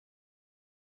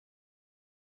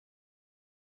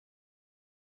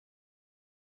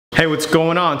Hey, what's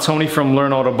going on? Tony from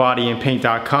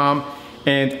learnautobodyandpaint.com,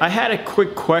 and I had a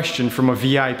quick question from a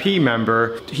VIP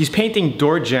member. He's painting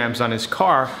door jambs on his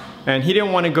car, and he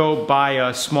didn't want to go buy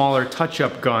a smaller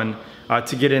touch-up gun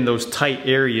to get in those tight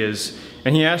areas.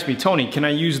 And he asked me, Tony, can I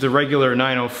use the regular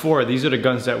 904? These are the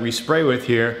guns that we spray with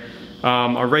here.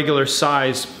 A regular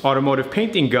size automotive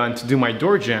painting gun to do my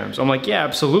door jambs. I'm like, yeah,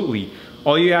 absolutely.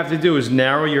 All you have to do is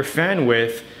narrow your fan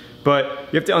width. But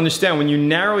you have to understand, when you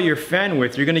narrow your fan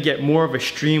width, you're gonna get more of a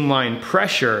streamlined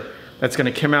pressure that's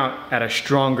gonna come out at a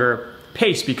stronger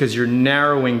pace because you're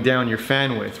narrowing down your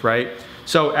fan width, right?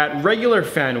 So at regular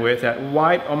fan width, at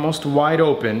wide, almost wide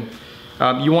open,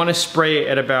 you wanna spray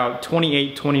at about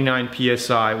 28, 29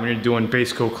 PSI when you're doing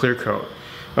base coat, clear coat,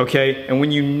 okay? And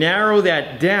when you narrow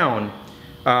that down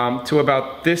to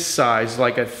about this size,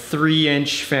 like a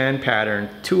 3-inch fan pattern,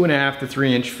 2.5 to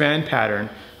 3-inch fan pattern,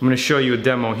 I'm going to show you a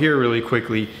demo here really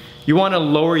quickly. You want to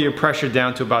lower your pressure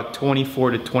down to about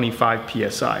 24 to 25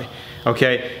 PSI,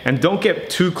 okay? And don't get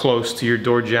too close to your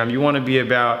door jamb. You want to be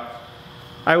about,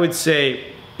 I would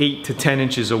say, 8 to 10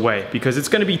 inches away, because it's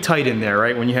going to be tight in there,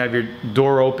 right? When you have your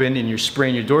door open and you're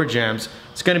spraying your door jambs,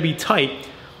 it's going to be tight.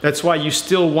 That's why you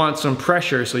still want some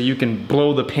pressure so you can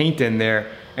blow the paint in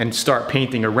there and start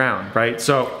painting around, right?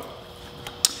 So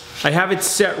I have it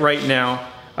set right now.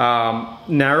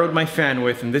 Narrowed my fan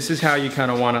width, and this is how you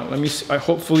kind of want to, let me,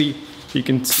 hopefully you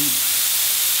can see.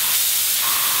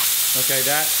 Okay,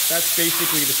 that's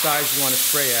basically the size you want to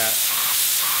spray at.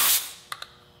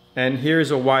 And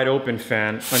here's a wide open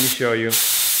fan. Let me show you.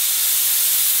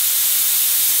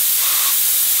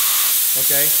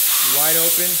 Okay, wide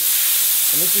open,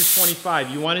 and this is 25.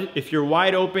 You want to, if you're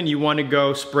wide open, you want to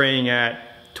go spraying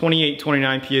at 28,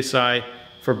 29 PSI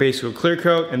for base coat, clear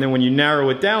coat, and then when you narrow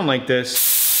it down like this,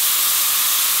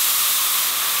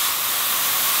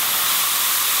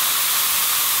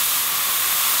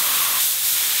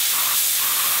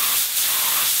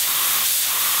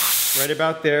 right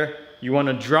about there, you want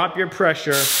to drop your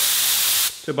pressure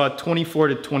to about 24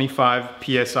 to 25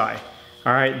 PSI.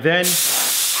 All right, then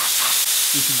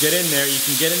you can get in there, you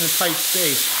can get in a tight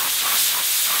space,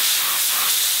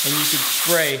 and you can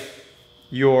spray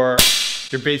your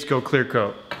base coat, clear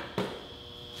coat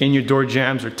in your door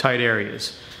jambs or tight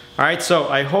areas. All right, so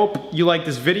I hope you like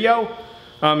this video.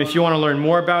 If you want to learn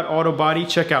more about auto body,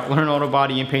 check out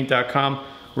learnautobodyandpaint.com.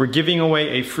 We're giving away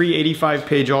a free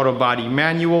 85-page auto body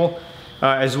manual,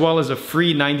 as well as a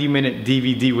free 90-minute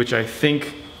DVD, which I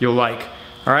think you'll like.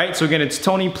 All right, so again, it's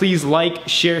Tony. Please like,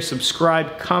 share,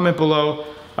 subscribe, comment below.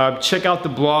 Check out the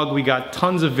blog. We got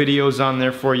tons of videos on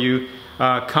there for you.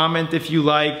 Comment if you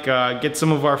like, get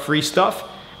some of our free stuff,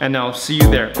 and I'll see you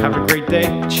there. Have a great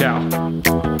day.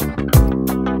 Ciao.